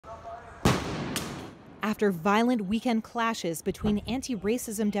after violent weekend clashes between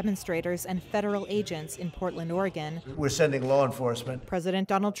anti-racism demonstrators and federal agents in Portland, Oregon. We're sending law enforcement. President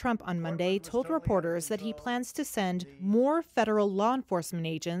Donald Trump on Monday told reporters that he plans to send more federal law enforcement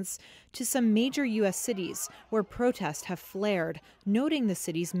agents to some major U.S. cities where protests have flared, noting the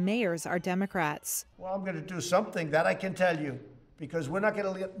cities' mayors are Democrats. Well, I'm going to do something that I can tell you, because we're not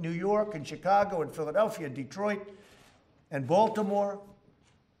going to let New York and Chicago and Philadelphia, Detroit and Baltimore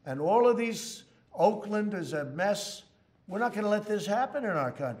and all of these, Oakland is a mess. We're not going to let this happen in our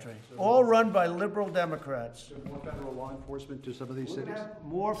country. All run by liberal Democrats. More federal law enforcement to some of these cities?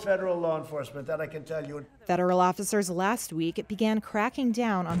 More federal law enforcement, that I can tell you. Federal officers last week began cracking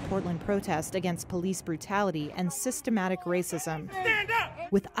down on Portland protests against police brutality and systematic racism,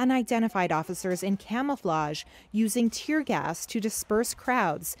 with unidentified officers in camouflage using tear gas to disperse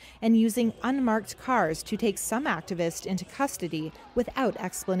crowds and using unmarked cars to take some activists into custody without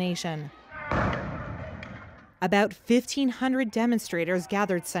explanation. About 1,500 demonstrators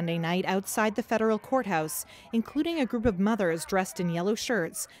gathered Sunday night outside the federal courthouse, including a group of mothers dressed in yellow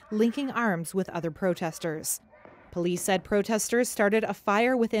shirts, linking arms with other protesters. Police said protesters started a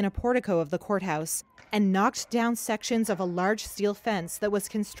fire within a portico of the courthouse and knocked down sections of a large steel fence that was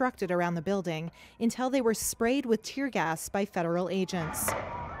constructed around the building until they were sprayed with tear gas by federal agents.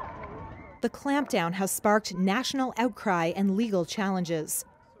 The clampdown has sparked national outcry and legal challenges.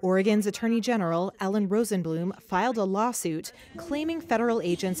 Oregon's Attorney General, Ellen Rosenblum, filed a lawsuit claiming federal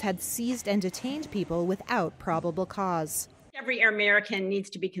agents had seized and detained people without probable cause. Every American needs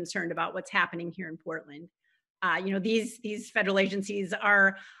to be concerned about what's happening here in Portland. These federal agencies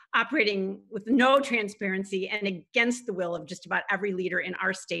are operating with no transparency and against the will of just about every leader in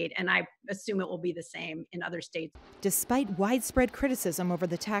our state, and I assume it will be the same in other states. Despite widespread criticism over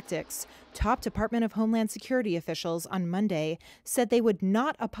the tactics, top Department of Homeland Security officials on Monday said they would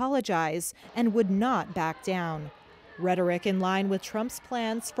not apologize and would not back down. Rhetoric in line with Trump's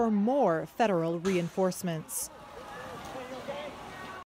plans for more federal reinforcements.